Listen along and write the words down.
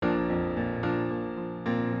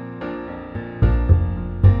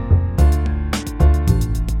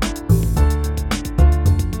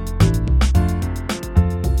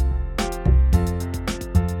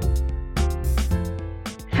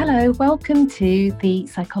Welcome to the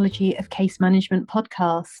Psychology of Case Management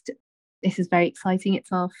podcast. This is very exciting.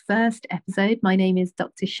 It's our first episode. My name is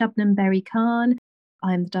Dr. Shabnam Berry Khan.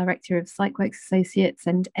 I'm the Director of PsychWorks Associates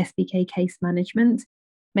and SBK Case Management,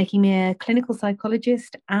 making me a clinical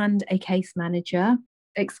psychologist and a case manager,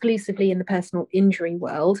 exclusively in the personal injury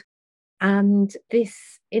world. And this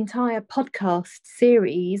entire podcast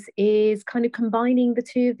series is kind of combining the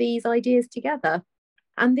two of these ideas together.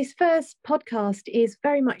 And this first podcast is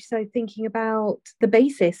very much so thinking about the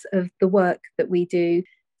basis of the work that we do.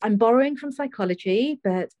 I'm borrowing from psychology,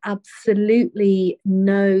 but absolutely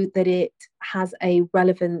know that it has a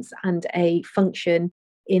relevance and a function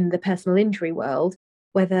in the personal injury world.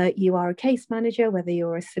 Whether you are a case manager, whether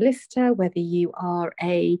you're a solicitor, whether you are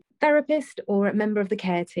a therapist or a member of the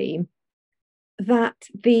care team, that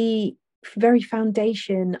the very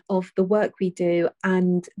foundation of the work we do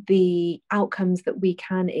and the outcomes that we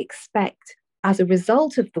can expect as a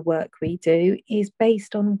result of the work we do is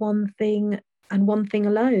based on one thing and one thing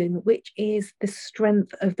alone, which is the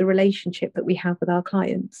strength of the relationship that we have with our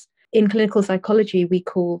clients. In clinical psychology, we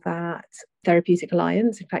call that Therapeutic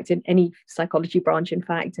Alliance. In fact, in any psychology branch, in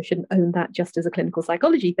fact, I shouldn't own that just as a clinical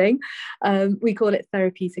psychology thing. We call it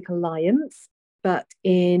Therapeutic Alliance. But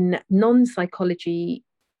in non-psychology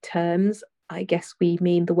terms, I guess we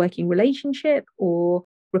mean the working relationship or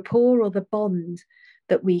rapport or the bond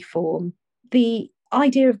that we form. The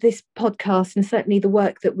idea of this podcast, and certainly the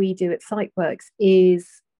work that we do at PsychWorks, is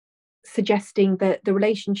suggesting that the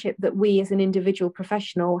relationship that we as an individual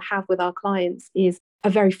professional have with our clients is a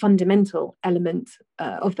very fundamental element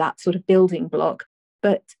of that sort of building block.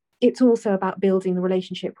 But it's also about building the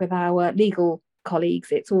relationship with our legal colleagues.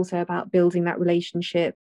 It's also about building that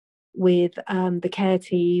relationship with the care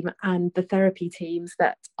team and the therapy teams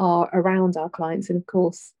that are around our clients, and of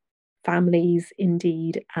course families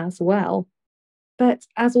indeed as well. But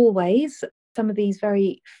as always, some of these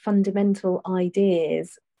very fundamental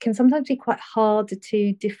ideas can sometimes be quite hard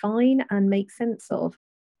to define and make sense of.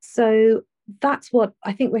 So that's what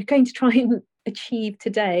I think we're going to try and achieve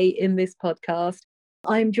today in this podcast.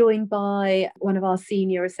 I'm joined by one of our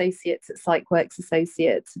senior associates at PsychWorks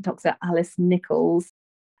Associates, Dr. Alice Nicholls,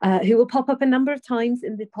 who will pop up a number of times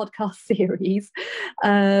in the podcast series.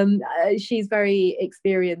 She's very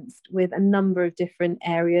experienced with a number of different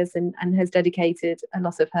areas and has dedicated a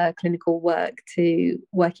lot of her clinical work to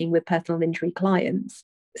working with personal injury clients.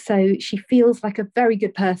 So she feels like a very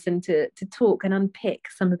good person to talk and unpick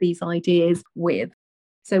some of these ideas with.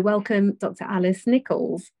 So welcome, Dr. Alice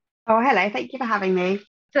Nicholls. Oh, hello. Thank you for having me.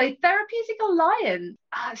 So Therapeutic Alliance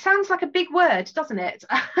sounds like a big word, doesn't it?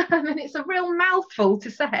 And it's a real mouthful to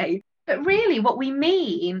say. But really what we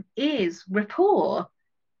mean is rapport,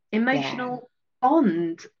 emotional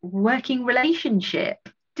bond, working relationship.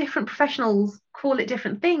 Different professionals call it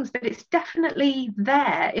different things, but it's definitely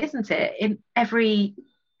there, isn't it, in every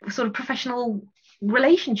sort of professional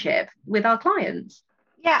relationship with our clients.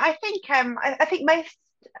 Yeah, I think most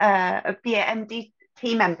of the MD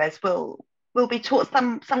team members will be taught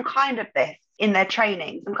some kind of this in their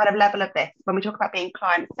training, some kind of level of this when we talk about being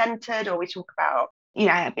client-centered, or we talk about,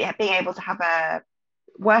 being able to have a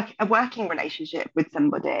working relationship with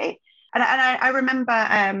somebody. And I remember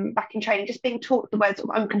back in training just being taught the words of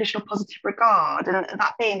unconditional positive regard, and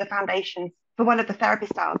that being the foundation for one of the therapy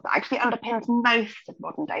styles that actually underpins most of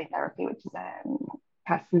modern day therapy, which is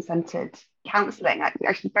person-centered counselling, like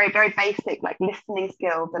actually very, very basic, like listening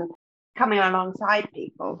skills and coming alongside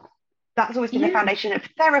people. That's always been the foundation of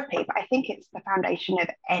therapy, but I think it's the foundation of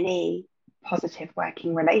any positive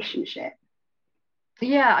working relationship.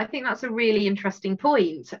 Yeah, I think that's a really interesting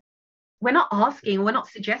point. We're not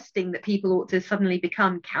suggesting that people ought to suddenly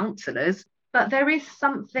become counsellors, but there is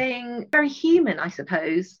something very human, I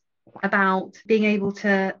suppose, about being able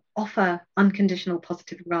to offer unconditional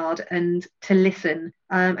positive regard and to listen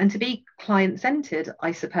and to be client-centered,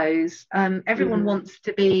 I suppose. Everyone wants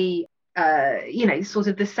to be sort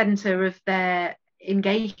of the center of their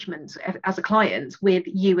engagement as a client with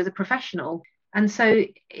you as a professional. And so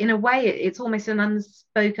in a way, it's almost an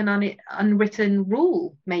unspoken, unwritten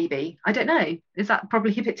rule, maybe. I don't know. Is that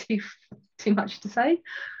probably a bit too much to say?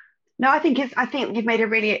 No, I think you've made a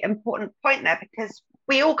really important point there, because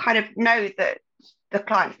we all kind of know that the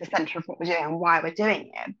client's the center of what we're doing and why we're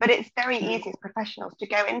doing it. But it's very easy as professionals to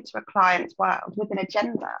go into a client's world with an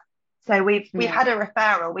agenda. So we've had a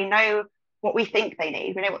referral. We know what we think they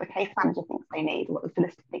need. We know what the case manager thinks they need, what the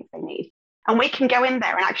solicitor thinks they need. And we can go in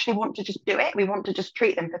there and actually want to just do it. We want to just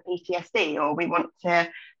treat them for PTSD, or we want to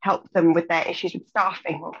help them with their issues with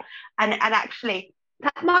staffing. And actually,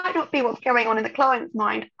 that might not be what's going on in the client's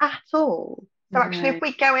mind at all. So actually, if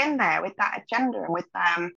we go in there with that agenda and with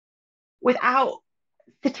without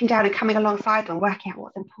sitting down and coming alongside them, working out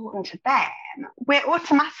what's important to them, we're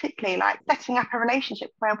automatically like setting up a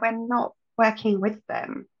relationship where we're not working with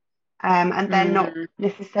them, and they're not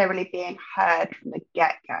necessarily being heard from the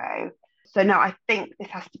get-go. So no, I think this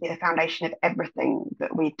has to be the foundation of everything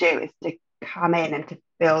that we do, is to come in and to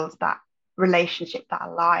build that relationship, that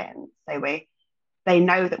alliance, so they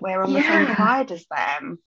know that we're on the same side as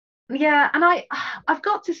them. Yeah, and I've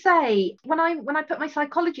got to say, when I put my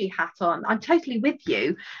psychology hat on, I'm totally with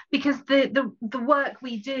you, because the work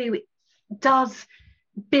we do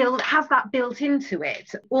has that built into it,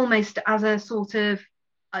 almost as a sort of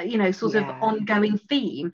of ongoing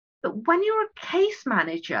theme. But when you're a case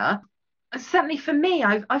manager, certainly for me,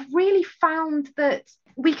 I've really found that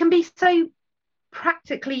we can be so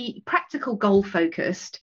practical, goal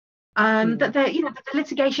focused. That the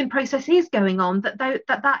litigation process is going on,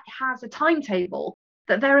 that has a timetable,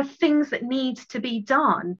 that there are things that need to be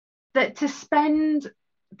done, that to spend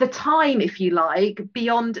the time, if you like,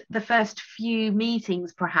 beyond the first few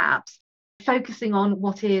meetings, perhaps focusing on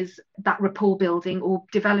what is that rapport building or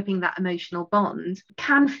developing that emotional bond,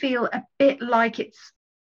 can feel a bit like it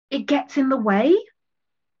gets in the way.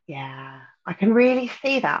 Yeah, I can really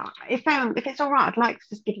see that. If it's all right, I'd like to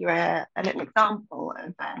just give you a little example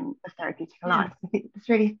of the Therapeutic Alliance. I think this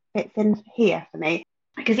really fits in here for me,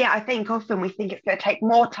 because I think often we think it's going to take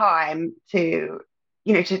more time to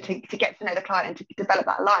get to know the client and to develop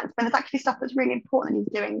that alliance, but there's actually stuff that's really important and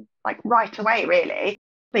he's doing like right away, really.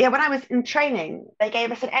 But when I was in training, they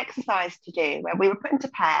gave us an exercise to do where we were put into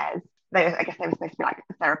pairs. I guess they were supposed to be like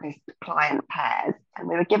the therapist-client pairs, and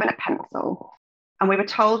we were given a pencil. And we were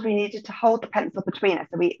told we needed to hold the pencil between us.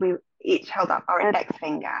 So we each held up our index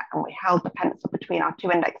finger, and we held the pencil between our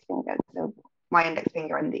two index fingers. So my index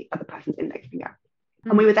finger and the other person's index finger.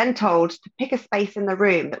 And we were then told to pick a space in the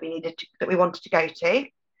room that we wanted to go to,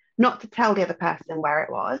 not to tell the other person where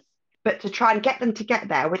it was, but to try and get them to get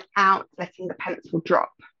there without letting the pencil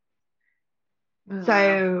drop.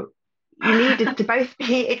 So you needed to both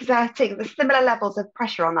be exerting the similar levels of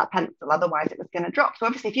pressure on that pencil, otherwise it was going to drop. So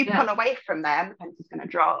obviously if you pull away from them, the pencil's going to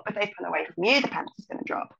drop. If they pull away from you, the pencil's going to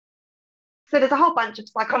drop. So there's a whole bunch of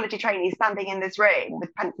psychology trainees standing in this room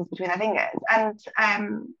with pencils between their fingers,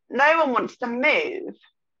 and no one wants to move.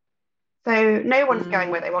 So no one's going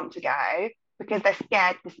where they want to go because they're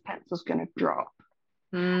scared this pencil's going to drop.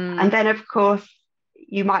 And then, of course,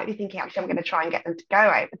 you might be thinking, actually, I'm going to try and get them to go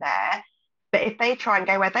over there. But if they try and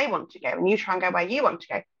go where they want to go and you try and go where you want to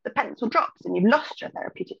go, the pencil drops and you've lost your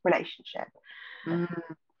therapeutic relationship. And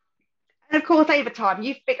of course, over time,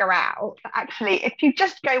 you figure out that actually, if you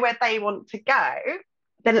just go where they want to go,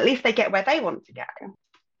 then at least they get where they want to go.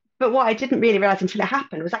 But what I didn't really realise until it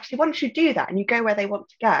happened was actually once you do that and you go where they want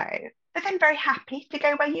to go, they're then very happy to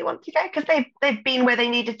go where you want to go because they've been where they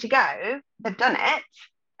needed to go. They've done it.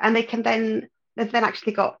 And they've then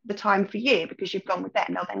actually got the time for you because you've gone with them.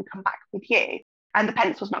 They'll then come back with you. And the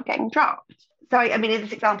pencil's not getting dropped. So, I mean, in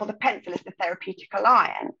this example, the pencil is the Therapeutic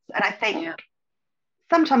Alliance. And I think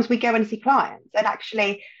sometimes we go and see clients and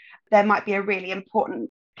actually there might be a really important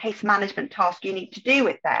case management task you need to do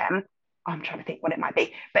with them. I'm trying to think what it might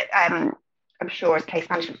be. But I'm sure as case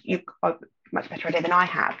management, you've got a much better idea than I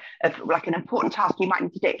have of like an important task you might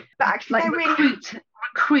need to do. But actually, like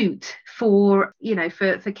recruit for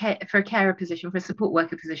for a carer position, for a support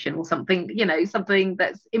worker position or something, something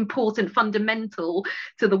that's important, fundamental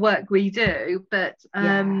to the work we do. But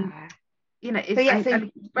it's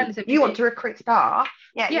you want to recruit staff.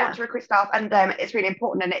 You want to recruit staff, and it's really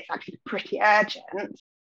important, and it's actually pretty urgent.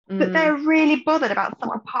 But they're really bothered about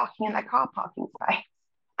someone parking in their car parking space.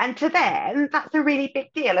 And to them, that's a really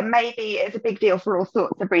big deal. And maybe it's a big deal for all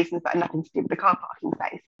sorts of reasons that have nothing to do with the car parking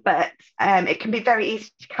space. But it can be very easy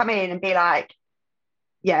to come in and be like,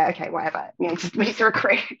 yeah, okay, whatever, just we need to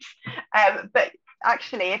recruit. But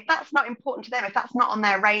actually, if that's not important to them, if that's not on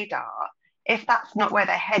their radar, if that's not where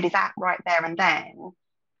their head is at right there and then,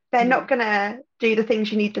 they're not going to do the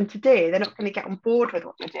things you need them to do. They're not going to get on board with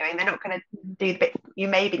what you're doing. They're not going to do the bits you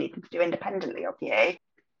maybe need them to do independently of you.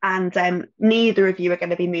 And neither of you are going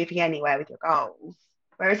to be moving anywhere with your goals.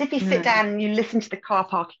 Whereas if you sit down and you listen to the car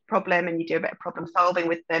parking problem and you do a bit of problem solving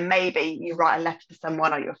with them, maybe you write a letter to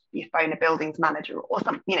someone, or you phone a buildings manager or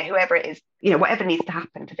something, whoever it is, whatever needs to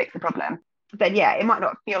happen to fix the problem, then it might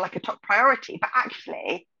not feel like a top priority, but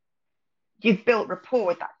actually you've built rapport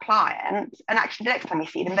with that client, and actually the next time you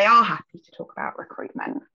see them, they are happy to talk about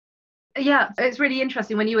recruitment. Yeah, it's really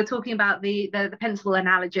interesting when you were talking about the pencil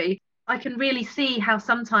analogy. I can really see how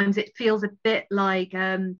sometimes it feels a bit like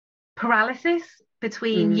paralysis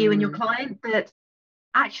between you and your client, that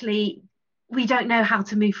actually we don't know how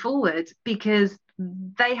to move forward because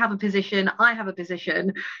they have a position, I have a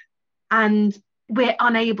position, and we're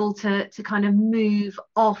unable to kind of move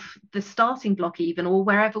off the starting block even, or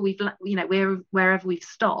wherever we've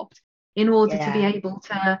stopped, in order to be able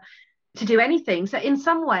to do anything. So in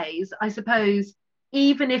some ways, I suppose,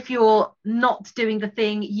 even if you're not doing the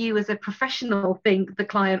thing you as a professional think the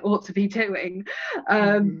client ought to be doing,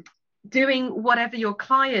 doing whatever your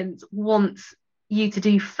client wants you to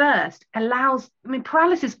do first allows,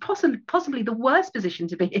 paralysis possibly the worst position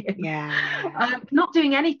to be in. Not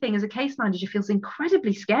doing anything as a case manager feels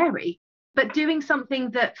incredibly scary, but doing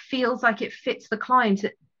something that feels like it fits the client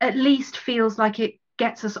at least feels like it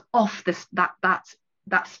gets us off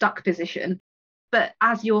that stuck position. But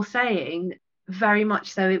as you're saying, very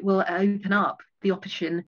much so, it will open up the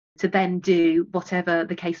option to then do whatever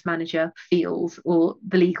the case manager feels or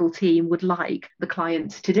the legal team would like the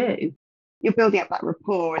client to do. You're building up that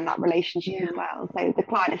rapport and that relationship as well. So the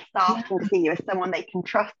client is starting to see you as someone they can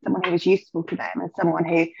trust, someone who is useful to them, and someone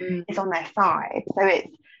who is on their side. So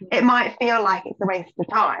it might feel like it's a waste of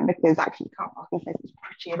time, because actually car parking space is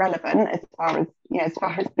pretty irrelevant as far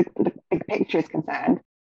as the big picture is concerned.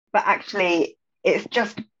 But actually, it's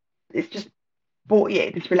just brought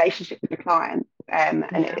you this relationship with the client,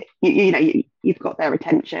 and you've got their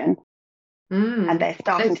attention. And they're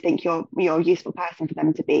starting to think you're a useful person for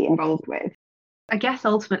them to be involved with. I guess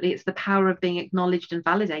ultimately it's the power of being acknowledged and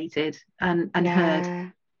validated and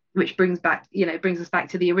heard, which brings us back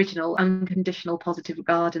to the original unconditional positive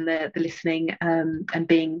regard and the listening and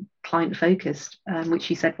being client focused, which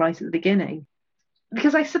you said right at the beginning.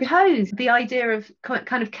 Because I suppose the idea of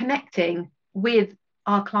kind of connecting with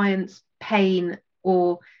our clients' pain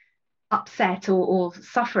or upset or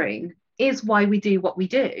suffering is why we do what we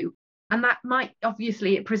do. And that might,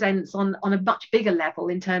 obviously, it presents on a much bigger level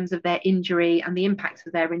in terms of their injury and the impacts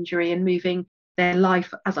of their injury and moving their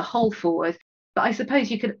life as a whole forward. But I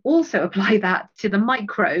suppose you could also apply that to the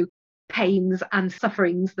micro pains and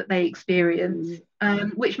sufferings that they experience,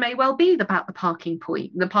 which may well be about the parking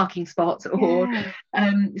spot, or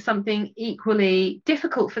something equally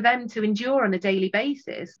difficult for them to endure on a daily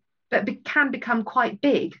basis, but can become quite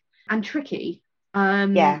big and tricky.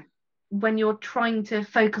 When you're trying to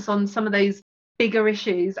focus on some of those bigger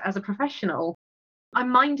issues as a professional. I'm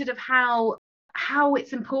minded of how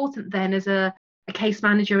it's important then as a case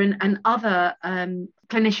manager and other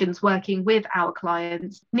clinicians working with our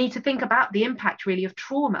clients need to think about the impact really of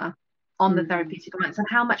trauma on the therapeutic alliance, and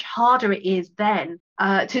how much harder it is then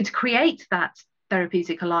to create that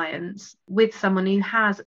therapeutic alliance with someone who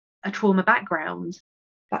has a trauma background.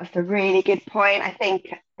 That's a really good point. I think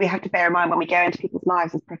we have to bear in mind when we go into people's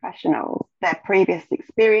lives as professionals, their previous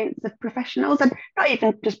experience of professionals, and not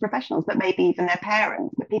even just professionals, but maybe even their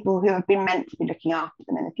parents, but people who have been meant to be looking after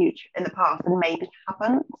them in the future, in the past, and maybe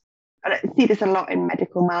haven't. I see this a lot in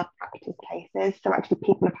medical malpractice cases. So actually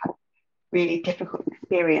people have had really difficult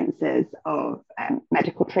experiences of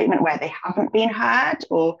medical treatment where they haven't been heard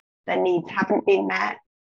or their needs haven't been met,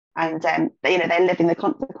 and they're living the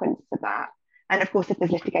consequences of that. And of course, if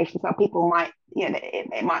there's litigation as well, people might,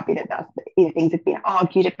 it might be that things have been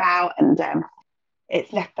argued about, and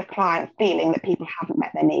it's left the client feeling that people haven't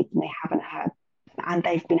met their needs and they haven't heard, and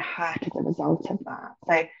they've been hurt as a result of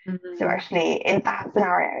that. So actually, in that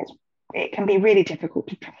scenario, it can be really difficult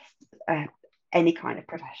to trust any kind of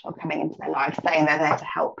professional coming into their lives saying they're there to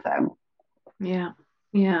help them. Yeah.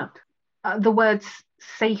 The words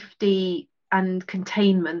safety and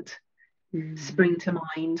containment spring to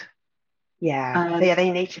mind.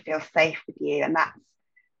 They need to feel safe with you, and that's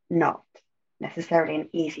not necessarily an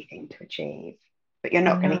easy thing to achieve, but you're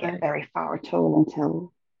not going to get very far at all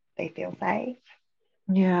until they feel safe.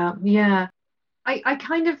 I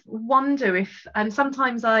kind of wonder if, and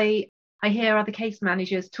sometimes I hear other case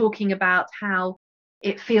managers talking about how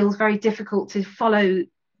it feels very difficult to follow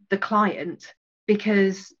the client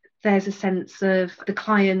because there's a sense of the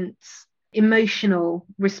client's emotional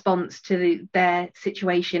response to their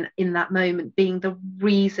situation in that moment being the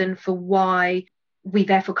reason for why we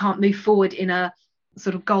therefore can't move forward in a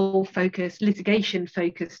sort of goal-focused,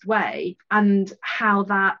 litigation-focused way, and how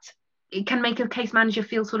that it can make a case manager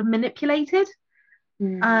feel sort of manipulated.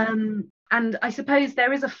 And I suppose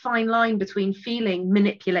there is a fine line between feeling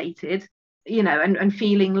manipulated, and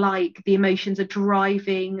feeling like the emotions are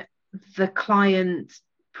driving the client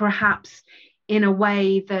perhaps in a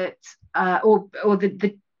way that or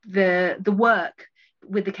the work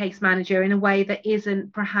with the case manager in a way that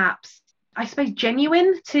isn't perhaps, I suppose,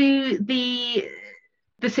 genuine to the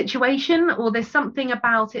situation, or there's something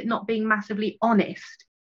about it not being massively honest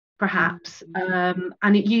perhaps,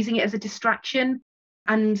 and using it as a distraction.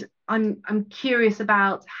 And I'm curious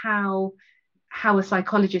about how how a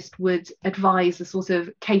psychologist would advise a sort of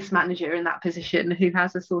case manager in that position who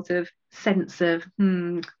has a sort of sense of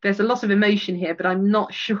there's a lot of emotion here, but I'm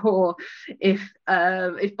not sure if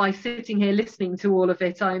by sitting here listening to all of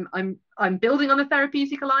it I'm building on a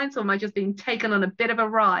therapeutic alliance, or am I just being taken on a bit of a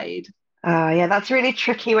ride? Yeah, that's really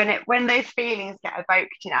tricky when those feelings get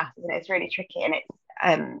evoked in us, and it's really tricky. And it's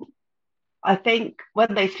I think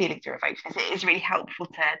when those feelings are evoked, it is really helpful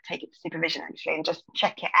to take it to supervision actually and just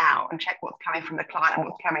check it out and check what's coming from the client and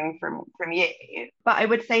what's coming from you. But I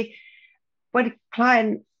would say when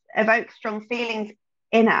clients evoke strong feelings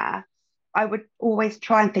in us, I would always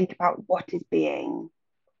try and think about what's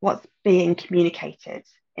being communicated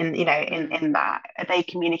in that. Are they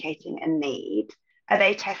communicating a need? Are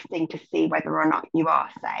they testing to see whether or not you are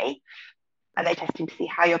safe? Are they testing to see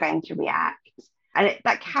how you're going to react? And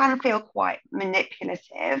that can feel quite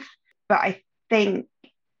manipulative, but I think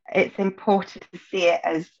it's important to see it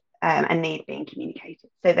as a need being communicated.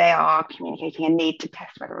 So they are communicating a need to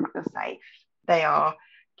test whether or not you're safe. They are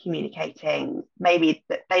communicating maybe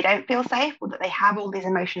that they don't feel safe, or that they have all these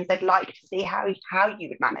emotions. They'd like to see how you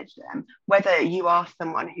would manage them, whether you are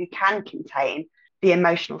someone who can contain the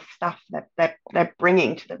emotional stuff that they're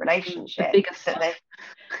bringing to the relationship. The biggest stuff.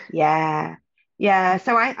 Yeah.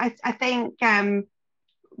 So I think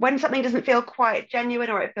when something doesn't feel quite genuine,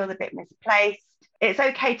 or it feels a bit misplaced, it's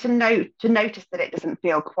okay to notice that it doesn't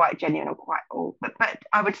feel quite genuine or quite all. But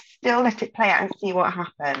I would still let it play out and see what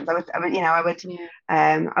happens. I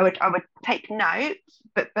would take note,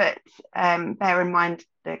 but bear in mind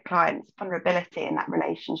the client's vulnerability in that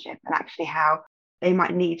relationship, and actually how they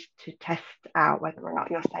might need to test out whether or not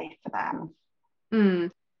you're safe for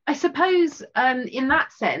them. I suppose in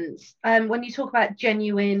that sense, when you talk about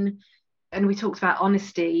genuine, and we talked about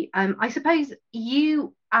honesty, I suppose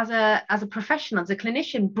you as a professional, as a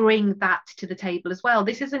clinician, bring that to the table as well.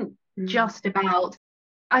 This isn't just about,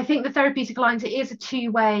 I think the Therapeutic Alliance, it is a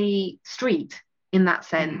two-way street in that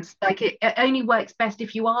sense. Like it only works best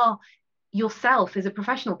if you are yourself as a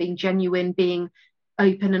professional being genuine, being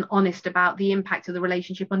open and honest about the impact of the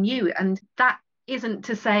relationship on you. And that isn't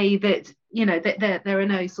to say that that there are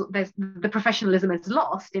no there's the professionalism is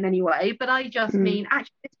lost in any way, but I just mean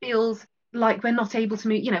actually it feels like we're not able to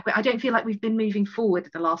move. I don't feel like we've been moving forward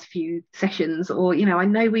the last few sessions, or I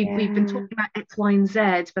know we've been talking about X, Y, and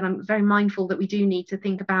Z, but I'm very mindful that we do need to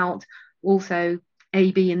think about also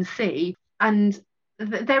A, B, and C. And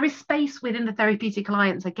there is space within the Therapeutic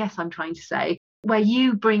Alliance, I guess I'm trying to say, where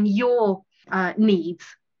you bring your needs,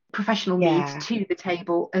 professional needs, to the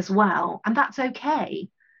table as well, and that's okay.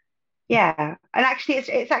 And actually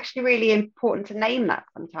it's actually really important to name that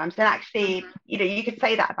sometimes. And actually you could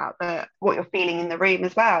say that about what you're feeling in the room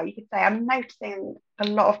as well. You could say, I'm noticing a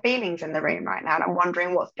lot of feelings in the room right now, and I'm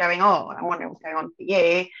wondering what's going on. I'm wondering what's going on for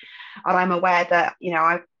you, and I'm aware that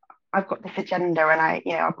I've got this agenda, and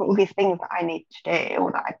I've got all these things that I need to do,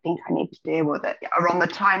 or that I think I need to do, or that are on the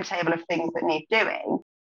timetable of things that need doing.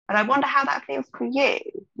 And I wonder how that feels for you.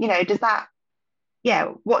 Does that,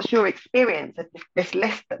 what's your experience of this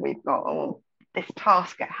list that we've got, or this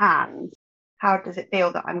task at hand? How does it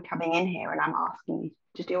feel that I'm coming in here and I'm asking you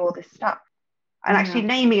to do all this stuff? And actually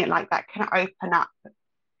naming it like that can open up,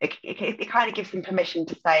 it kind of gives them permission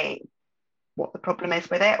to say what the problem is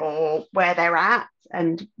with it, or where they're at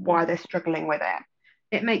and why they're struggling with it.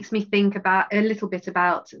 It makes me think about a little bit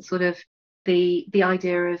about sort of the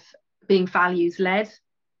idea of being values led.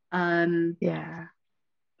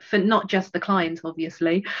 For not just the client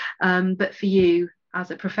obviously, but for you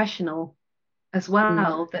as a professional as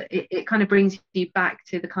well, that it kind of brings you back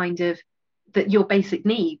to the kind of that your basic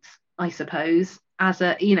needs, I suppose, as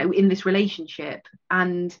a in this relationship.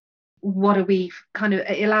 And what are we kind of,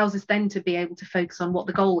 it allows us then to be able to focus on what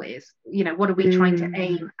the goal is. What are we trying to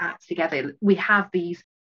aim at together? We have these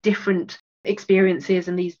different experiences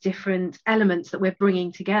and these different elements that we're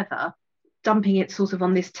bringing together, dumping it sort of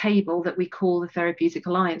on this table that we call the Therapeutic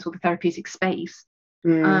Alliance, or the therapeutic space.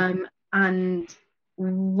 And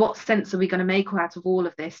what sense are we going to make out of all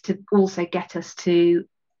of this to also get us to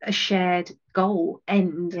a shared goal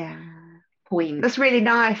end point? That's really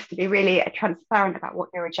nice to be really transparent about what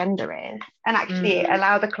your agenda is, and actually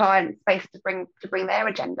allow the client space to bring their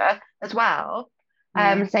agenda as well.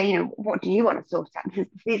 Say, what do you want to sort out?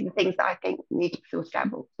 These are the things that I think need to be sorted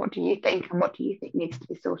out. What do you think, and what do you think needs to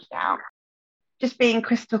be sorted out? Just being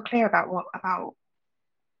crystal clear about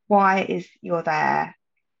why it is you're there,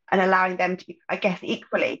 and allowing them to be, I guess,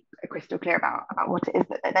 equally crystal clear about what it is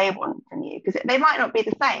that they want from you, because they might not be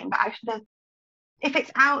the same, but actually if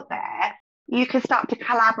it's out there, you can start to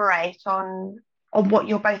collaborate on what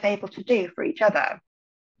you're both able to do for each other.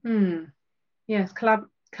 Yes,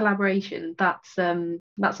 collaboration. That's a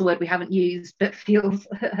word we haven't used, but feels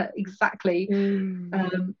exactly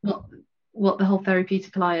what the whole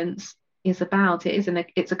Therapeutic Alliance is about.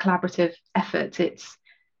 It's a collaborative effort.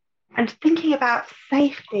 And thinking about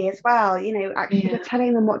safety as well, actually Yeah. you're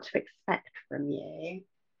telling them what to expect from you.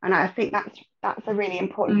 And I think that's a really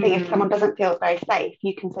important thing. If someone doesn't feel very safe,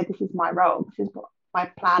 you can say, this is my role, this is what my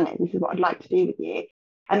plan is, this is what I'd like to do with you.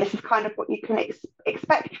 And this is kind of what you can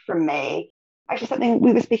expect from me. Actually, something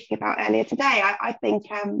we were speaking about earlier today, I think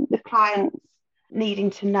the clients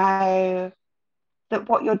needing to know that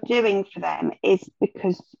what you're doing for them is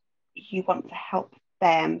because you want to help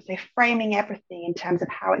them. So framing everything in terms of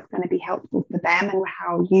how it's going to be helpful for them and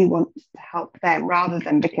how you want to help them, rather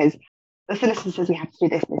than because the solicitor says we have to do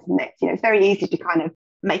this, this, and this. It's very easy to kind of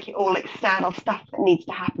make it all external stuff that needs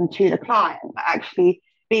to happen to the client, but actually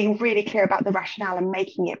being really clear about the rationale and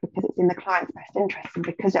making it because it's in the client's best interest, and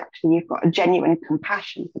because actually you've got a genuine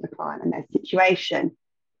compassion for the client and their situation.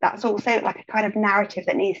 That's also like a kind of narrative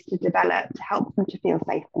that needs to develop to help them to feel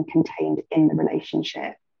safe and contained in the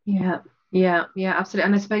relationship. Yeah, absolutely.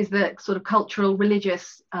 And I suppose the sort of cultural,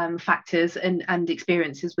 religious factors and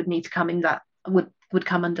experiences would need to come in that would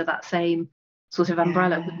come under that same sort of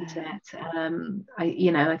umbrella, wouldn't it?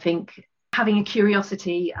 I think having a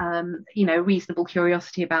curiosity, reasonable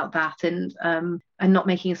curiosity about that, and not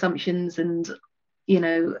making assumptions, and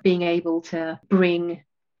being able to bring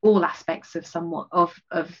all aspects of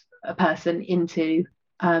a person into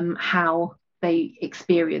how they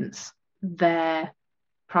experience their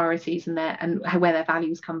priorities and where their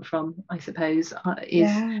values come from, I suppose,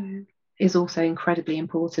 is also incredibly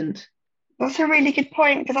important. That's a really good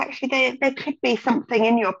point, because actually there could be something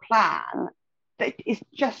in your plan that is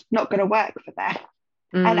just not going to work for them.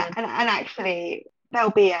 And actually there'll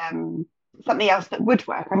be something else that would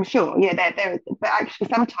work, I'm sure. But actually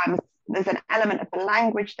sometimes there's an element of the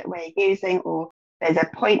language that we're using, or there's a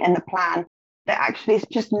point in the plan that actually is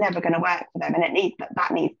just never going to work for them, and that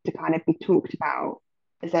needs to kind of be talked about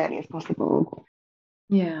as early as possible.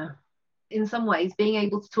 Yeah. In some ways, being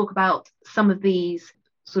able to talk about some of these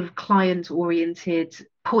sort of client-oriented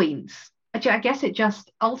points, I guess it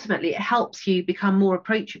just ultimately it helps you become more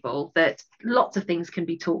approachable, that lots of things can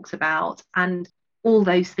be talked about, and all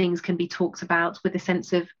those things can be talked about with a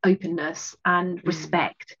sense of openness and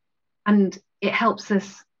respect. And it helps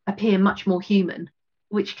us appear much more human,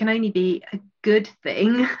 which can only be a good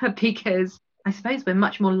thing, because I suppose we're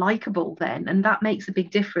much more likable then, and that makes a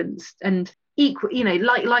big difference. And equal,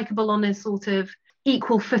 likable on a sort of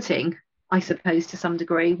equal footing, I suppose, to some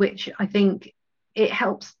degree, which I think it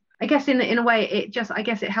helps. I guess in a way, it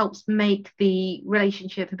helps make the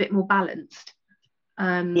relationship a bit more balanced.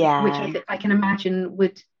 Which I can imagine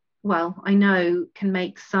I know can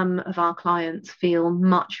make some of our clients feel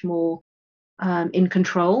much more in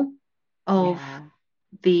control of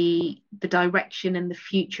the direction and the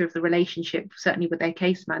future of the relationship, certainly with their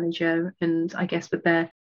case manager, and I guess with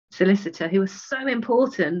their solicitor, who are so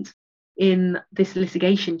important in this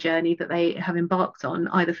litigation journey that they have embarked on,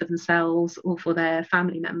 either for themselves or for their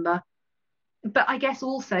family member. But I guess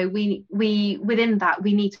also we within that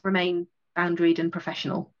we need to remain boundaried and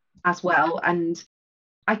professional as well. And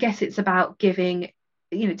I guess it's about giving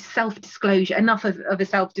self-disclosure, enough of a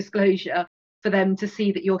self-disclosure for them to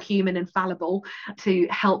see that you're human and fallible, to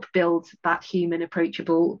help build that human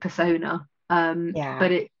approachable persona.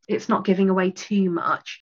 But it's not giving away too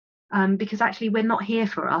much, because actually we're not here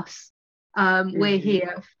for us. We're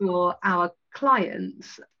here for our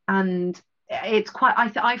clients. And it's quite,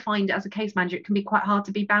 I find as a case manager, it can be quite hard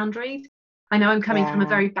to be boundaried. I know I'm coming from a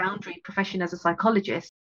very boundaried profession as a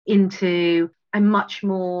psychologist into a much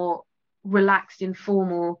more relaxed,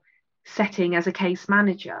 informal setting as a case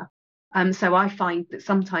manager. So I find that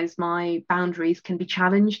sometimes my boundaries can be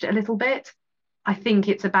challenged a little bit. I think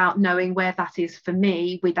it's about knowing where that is for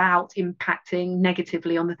me without impacting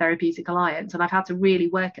negatively on the Therapeutic Alliance. And I've had to really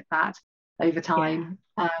work at that over time.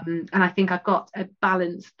 And I think I've got a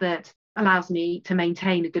balance that allows me to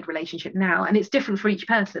maintain a good relationship now. And it's different for each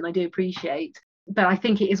person, I do appreciate. But I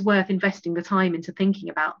think it is worth investing the time into thinking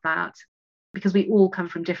about that, because we all come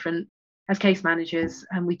from different, as case managers,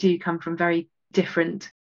 and we do come from very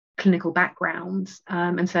different clinical backgrounds.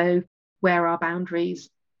 And so where our boundaries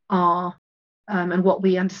are, and what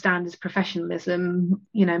we understand as professionalism,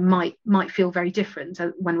 might feel very different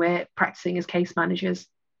when we're practicing as case managers.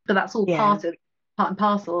 But that's all part and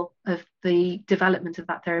parcel of the development of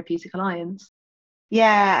that Therapeutic Alliance.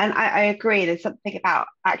 Yeah, and I agree. There's something about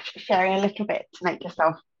actually sharing a little bit to make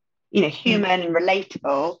yourself, human and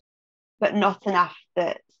relatable, but not enough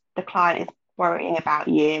that the client is worrying about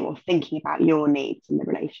you or thinking about your needs in the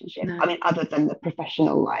relationship. No. I mean, other than the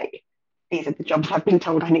professional, like, these are the jobs I've been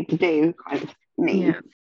told I need to do kind of needs. Yeah.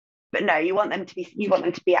 But no, you want them to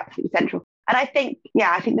be absolutely central. And I think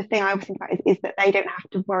the thing I always think about is that they don't have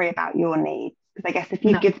to worry about your needs. Because I guess if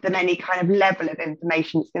you give them any kind of level of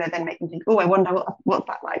information, it's going to then make them think, oh, I wonder what's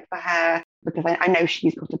that like for her, because I know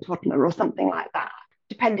she's got a toddler or something like that.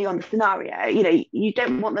 Depending on the scenario, you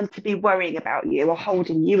don't want them to be worrying about you or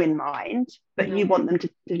holding you in mind, but you want them to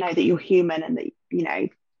know that you're human and that,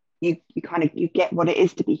 you get what it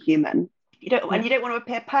is to be human. And you don't want to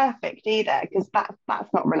appear perfect either, because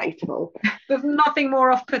that's not relatable. There's nothing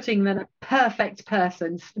more off-putting than a perfect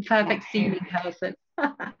person, a perfect seeming person.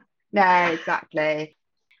 No, exactly.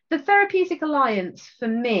 The Therapeutic Alliance for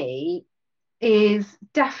me is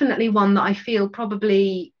definitely one that I feel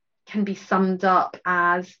probably can be summed up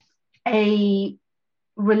as an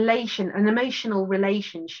emotional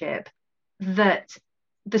relationship, that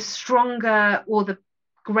the stronger or the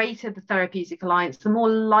greater the Therapeutic Alliance, the more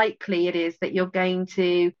likely it is that you're going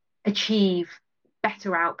to achieve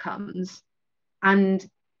better outcomes. And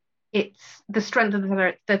it's the strength of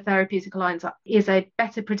the Therapeutic Alliance is a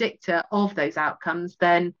better predictor of those outcomes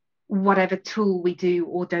than whatever tool we do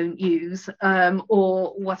or don't use,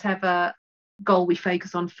 or whatever goal we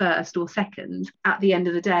focus on first or second. At the end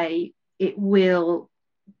of the day, it will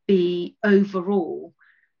be overall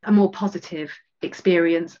a more positive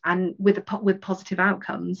experience and with positive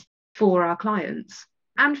outcomes for our clients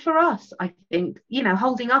and for us. I think,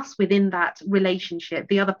 holding us within that relationship,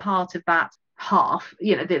 the other part of that half,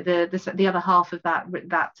 the other half of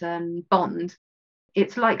that bond,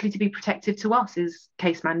 it's likely to be protective to us as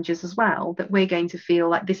case managers as well, that we're going to feel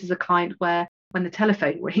like this is a client where when the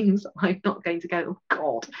telephone rings, I'm not going to go, oh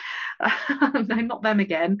God, no, not them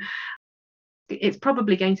again. It's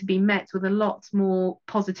probably going to be met with a lot more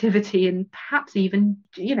positivity and perhaps even,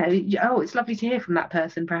 oh, it's lovely to hear from that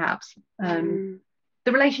person, perhaps. The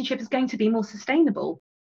relationship is going to be more sustainable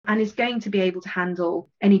and is going to be able to handle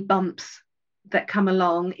any bumps that come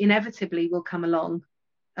along, inevitably will come along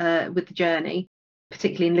with the journey,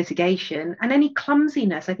 particularly in litigation, and any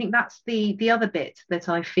clumsiness. I think that's the other bit that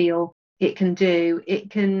I feel it can do. It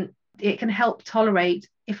can help tolerate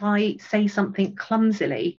if I say something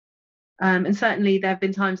clumsily. And certainly there have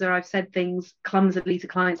been times where I've said things clumsily to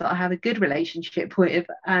clients that I have a good relationship with,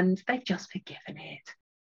 and they've just forgiven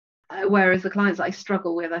it. Whereas the clients that I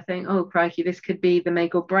struggle with, I think, oh, crikey, this could be the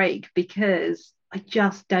make or break, because I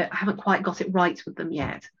haven't quite got it right with them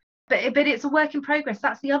yet. But it's a work in progress.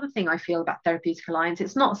 That's the other thing I feel about Therapeutic Alliance.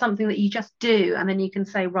 It's not something that you just do and then you can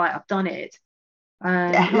say, right, I've done it.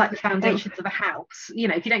 Like the foundations of a house,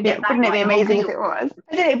 if you don't get that, wouldn't it be amazing if it was?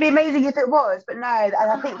 It'd be amazing if it was, but no. And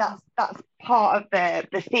I think that's part of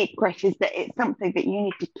the secret, is that it's something that you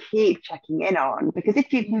need to keep checking in on, because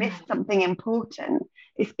if you've missed something important,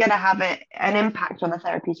 it's going to have an impact on the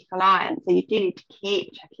Therapeutic Alliance. So you do need to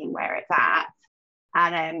keep checking where it's at,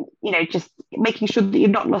 and just making sure that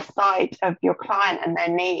you've not lost sight of your client and their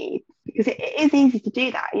needs, because it is easy to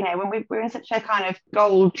do that. When we're in such a kind of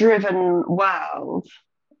goal-driven world,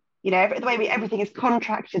 the way everything is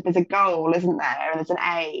contracted, there's a goal, isn't there? And there's an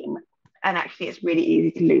aim, and actually it's really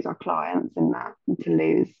easy to lose our clients in that, and to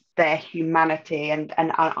lose their humanity and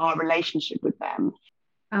our relationship with them.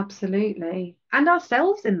 Absolutely. And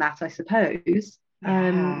ourselves in that, I suppose.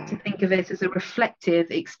 To think of it as a reflective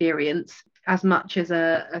experience as much as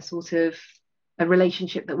a sort of a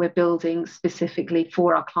relationship that we're building specifically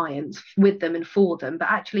for our clients, with them and for them, but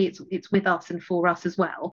actually it's with us and for us as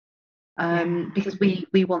well, because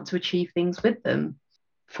we want to achieve things with them,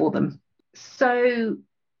 for them. So,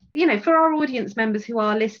 for our audience members who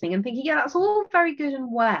are listening and thinking, yeah, that's all very good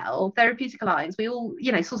and well, Therapeutic Alliance, we all,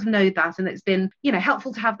 sort of know that, and it's been,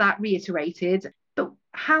 helpful to have that reiterated. But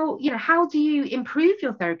how do you improve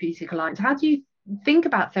your Therapeutic Alliance? How do you think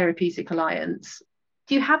about Therapeutic Alliance?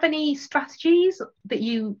 Do you have any strategies that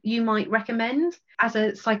you might recommend as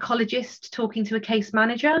a psychologist talking to a case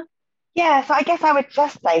manager? Yeah, so I guess I would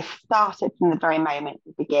just say start it from the very moment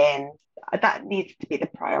you begin. That needs to be the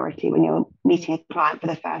priority when you're meeting a client for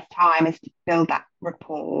the first time, is to build that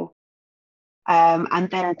rapport, and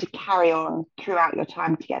then to carry on throughout your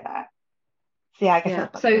time together. So yeah, I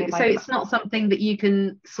guess so it's not something that you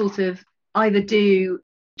can sort of either do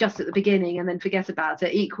just at the beginning and then forget about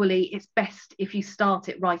it. Equally, it's best if you start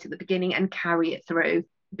it right at the beginning and carry it through,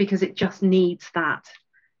 because it just needs that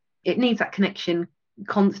connection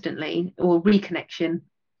constantly, or reconnection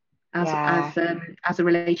as a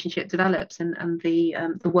relationship develops and the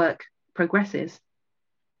work progresses.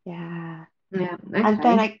 Okay. And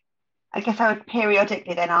then I guess I would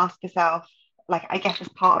periodically then ask yourself, like, I guess as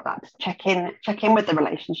part of that, check in with the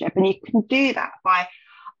relationship. And you can do that by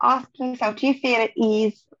asking yourself, do you feel at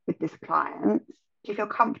ease with this client? Do you feel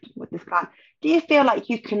comfortable with this client? Do you feel like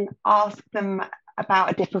you can ask them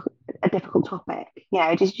about a difficult topic?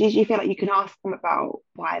 Do you feel like you can ask them about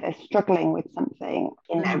why they're struggling with something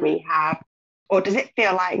in their rehab? Or does it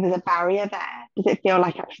feel like there's a barrier there? Does it feel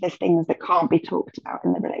like actually there's things that can't be talked about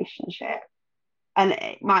in the relationship? And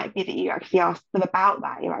it might be that you actually ask them about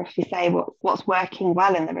that. You actually say what's working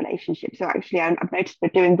well in the relationship. So actually, I've noticed we're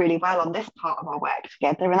doing really well on this part of our work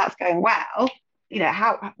together, and that's going well.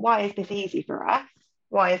 Why is this easy for us?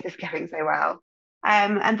 Why is this going so well?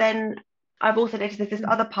 And then I've also noticed there's this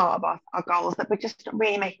other part of our goals that we're just not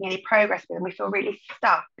really making any progress with, and we feel really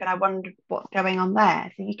stuck. And I wonder what's going on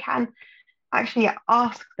there. So you can actually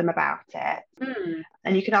ask them about it.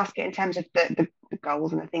 And you can ask it in terms of the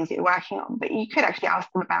goals and the things that you're working on, but you could actually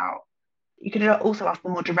you could also ask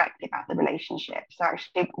them more directly about the relationship. So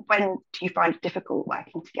actually, when do you find it difficult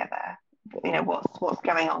working together? What's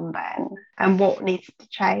going on then, and what needs to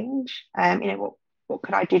change? What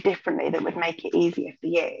could I do differently that would make it easier for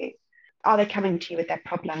you? Are they coming to you with their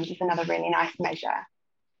problems? Is another really nice measure.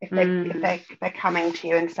 If they're coming to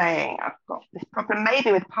you and saying, I've got this problem,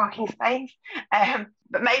 maybe with parking space,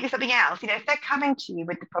 but maybe something else. If they're coming to you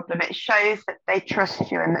with the problem, it shows that they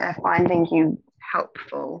trust you and that they're finding you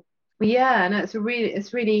helpful. Yeah, no,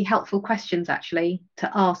 it's really helpful questions actually to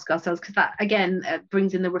ask ourselves, because that again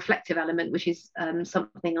brings in the reflective element, which is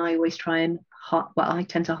something I always try and I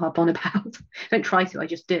tend to harp on about. Don't try to, I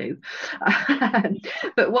just do.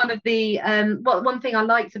 But one thing I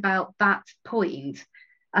liked about that point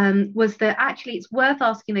was that actually it's worth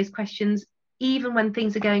asking those questions even when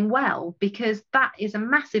things are going well, because that is a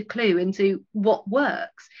massive clue into what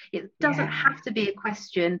works. It doesn't have to be a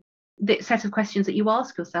question, the set of questions that you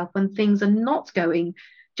ask yourself when things are not going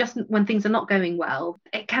well.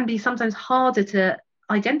 It can be sometimes harder to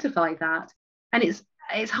identify that, and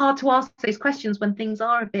it's hard to ask those questions when things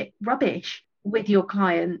are a bit rubbish with your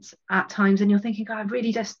clients at times, and you're thinking, God, I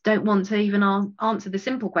really just don't want to even answer the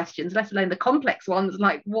simple questions, let alone the complex ones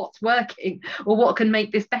like what's working or what can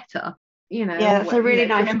make this better. That's a really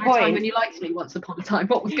nice remember point. a time when you liked me once upon a time,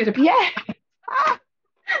 what was good about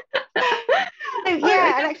and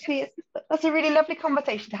actually that's a really lovely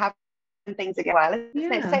conversation to have when things are going well,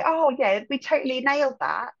 isn't it? Say, we totally nailed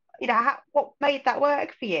that. What made that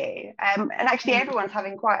work for you? And actually everyone's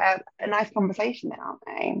having quite a nice conversation then, aren't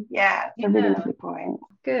they? It's a really lovely point.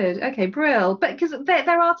 Good. Okay, brill. But because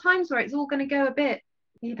there are times where it's all going to go a bit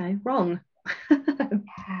wrong.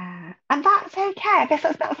 And that's okay. I guess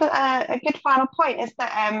that's a good final point, is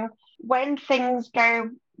that when things go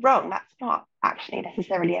wrong, that's not actually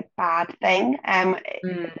necessarily a bad thing,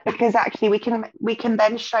 because actually we can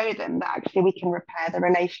then show them that actually we can repair the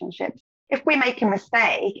relationships. If we make a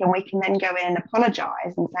mistake, and we can then go in and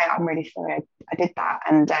apologize and say, I'm really sorry I did that,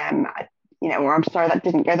 and or I'm sorry that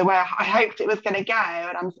didn't go the way I hoped it was going to go,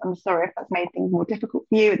 and I'm sorry if that's made things more difficult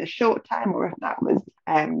for you in the short term, or if that was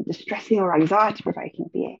distressing or anxiety provoking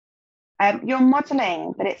for you. You're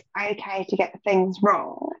modeling that it's okay to get things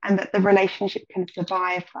wrong, and that the relationship can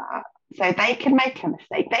survive that. So they can make a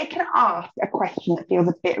mistake, they can ask a question that feels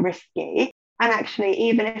a bit risky, and actually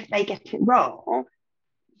even if they get it wrong,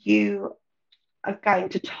 you are going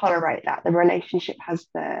to tolerate that. The relationship has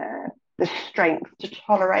the strength to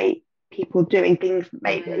tolerate people doing things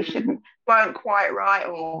maybe they weren't quite right,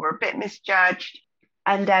 or were a bit misjudged,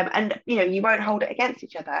 and you won't hold it against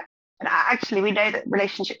each other. And actually we know that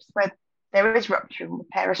relationships where there is rupture and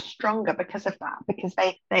repair are stronger because of that, because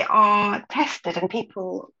they are tested and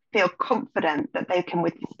people feel confident that they can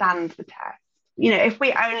withstand the test. If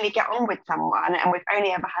we only get on with someone and we've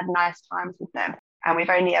only ever had nice times with them, and we've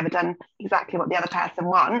only ever done exactly what the other person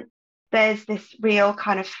wants, there's this real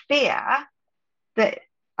kind of fear that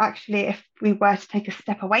actually if we were to take a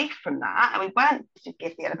step away from that, and we weren't to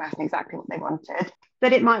give the other person exactly what they wanted,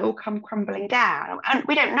 that it might all come crumbling down. And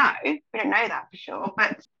we don't know that for sure,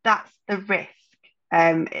 but that's the risk.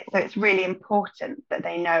 So it's really important that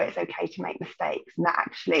they know it's okay to make mistakes, and that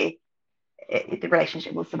actually the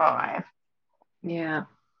relationship will survive.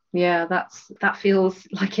 That feels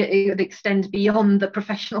like it would extend beyond the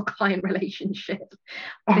professional client relationship.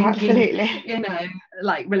 Absolutely.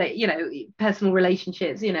 Personal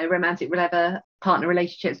relationships, romantic, whatever, partner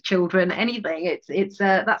relationships, children, anything. It's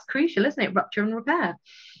that's crucial, isn't it? Rupture and repair.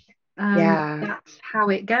 That's how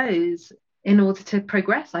it goes in order to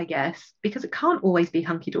progress, I guess, because it can't always be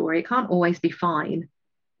hunky-dory, it can't always be fine.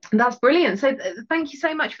 And that's brilliant. So thank you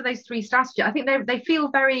so much for those 3 strategies. I think they feel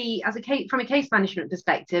very, from a case management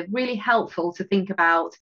perspective, really helpful to think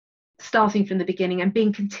about starting from the beginning and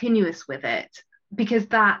being continuous with it, because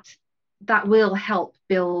that will help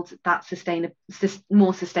build that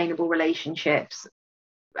more sustainable relationships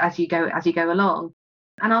as you go along.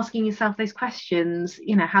 And asking yourself those questions,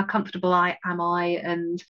 how comfortable am I,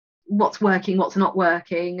 and what's working, what's not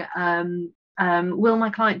working. Will my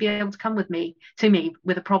client be able to come to me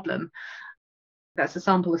with a problem? That's a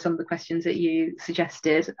sample of some of the questions that you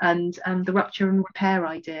suggested. And the rupture and repair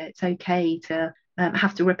idea. It's okay to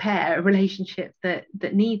have to repair a relationship that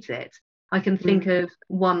needs it. I can think of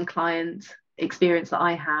one client experience that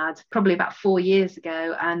I had probably about 4 years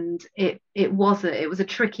ago, and it was a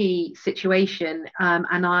tricky situation,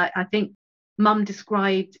 and I think Mum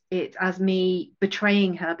described it as me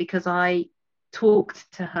betraying her, because I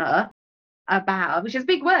talked to her about, which is a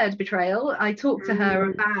big word, betrayal. I talked to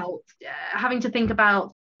her about having to think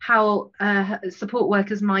about how support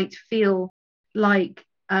workers might feel like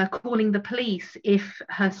calling the police if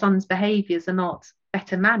her son's behaviours are not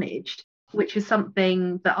better managed, which is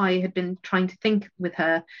something that I had been trying to think with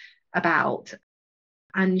her about.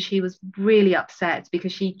 And she was really upset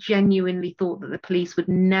because she genuinely thought that the police would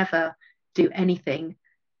never do anything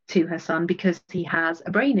to her son because he has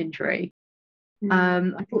a brain injury.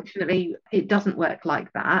 Unfortunately, it doesn't work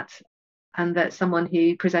like that, and that someone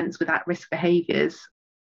who presents with at-risk behaviours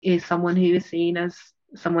is someone who is seen as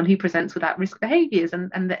someone who presents with at-risk behaviours,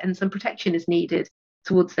 and some protection is needed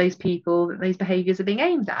towards those people that those behaviours are being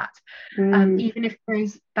aimed at, even if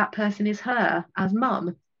that person is her as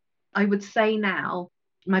mum. I would say now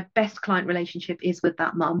my best client relationship is with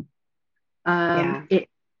that mum. It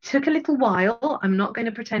took a little while, I'm not going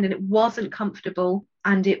to pretend, and it wasn't comfortable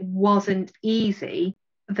and it wasn't easy.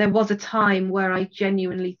 There was a time where I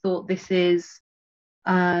genuinely thought this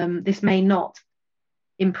may not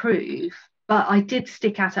improve, but I did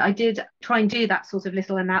stick at it. I did try and do that sort of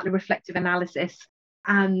little reflective analysis,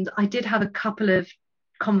 and I did have a couple of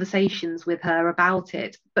conversations with her about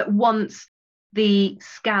it. But once the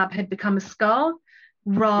scab had become a scar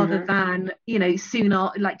rather than, too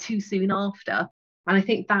soon after. And I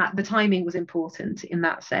think that the timing was important in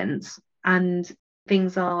that sense. And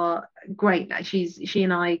things are great. She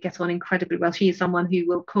and I get on incredibly well. She is someone who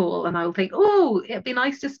will call and I will think, oh, it'd be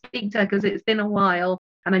nice to speak to her because it's been a while.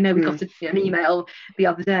 And I know we got an email the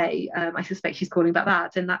other day. I suspect she's calling about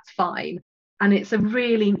that, and that's fine. And it's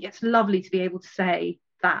lovely to be able to say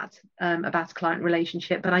that about a client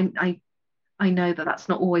relationship. But I know that that's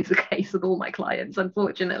not always the case with all my clients,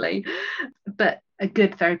 unfortunately. But a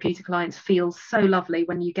good therapeutic alliance feels so lovely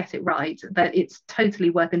when you get it right, that it's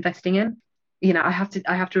totally worth investing in. I have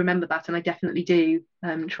to remember that, and I definitely do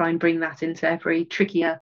try and bring that into every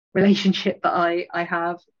trickier relationship that I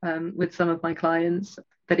have with some of my clients,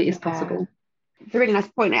 that it is possible. It's a really nice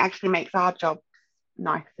point. It actually makes our job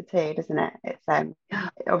nicer too, doesn't it? It's it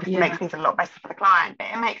obviously makes things a lot better for the client, but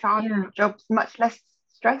it makes our jobs much less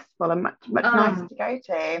stressful and much nicer to go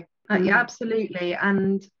to. Yeah, absolutely.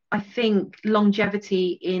 And I think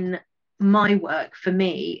longevity in my work for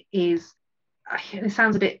me is, it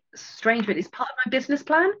sounds a bit strange, but it's part of my business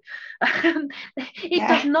plan. It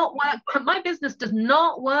does not work. My business does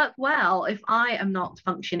not work well if I am not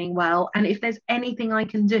functioning well. And if there's anything I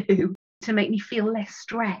can do to make me feel less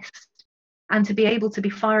stressed and to be able to be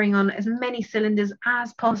firing on as many cylinders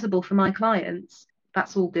as possible for my clients,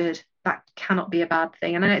 that's all good. That cannot be a bad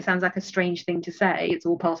thing. And I know it sounds like a strange thing to say, it's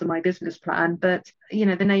all part of my business plan, but the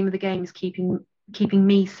name of the game is keeping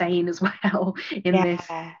me sane as well in this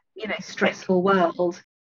stressful world.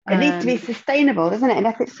 It needs to be sustainable, doesn't it? And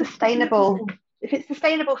if it's sustainable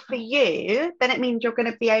for you, then it means you're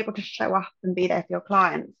going to be able to show up and be there for your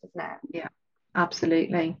clients, isn't it? Yeah,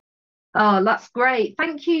 absolutely. Oh, that's great.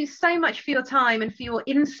 Thank you so much for your time and for your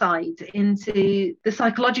insight into the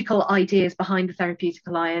psychological ideas behind the Therapeutic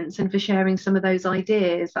Alliance, and for sharing some of those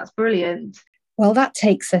ideas. That's brilliant. Well, that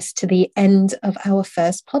takes us to the end of our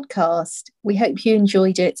first podcast. We hope you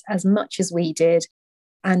enjoyed it as much as we did,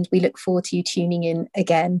 and we look forward to you tuning in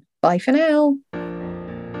again. Bye for now.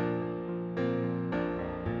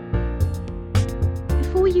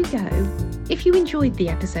 Before you go, if you enjoyed the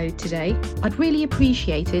episode today, I'd really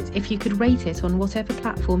appreciate it if you could rate it on whatever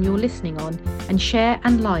platform you're listening on, and share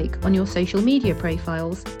and like on your social media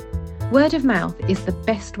profiles. Word of mouth is the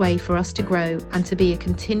best way for us to grow and to be a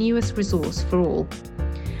continuous resource for all.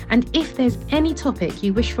 And if there's any topic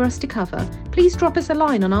you wish for us to cover, please drop us a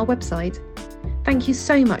line on our website. Thank you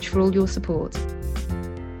so much for all your support.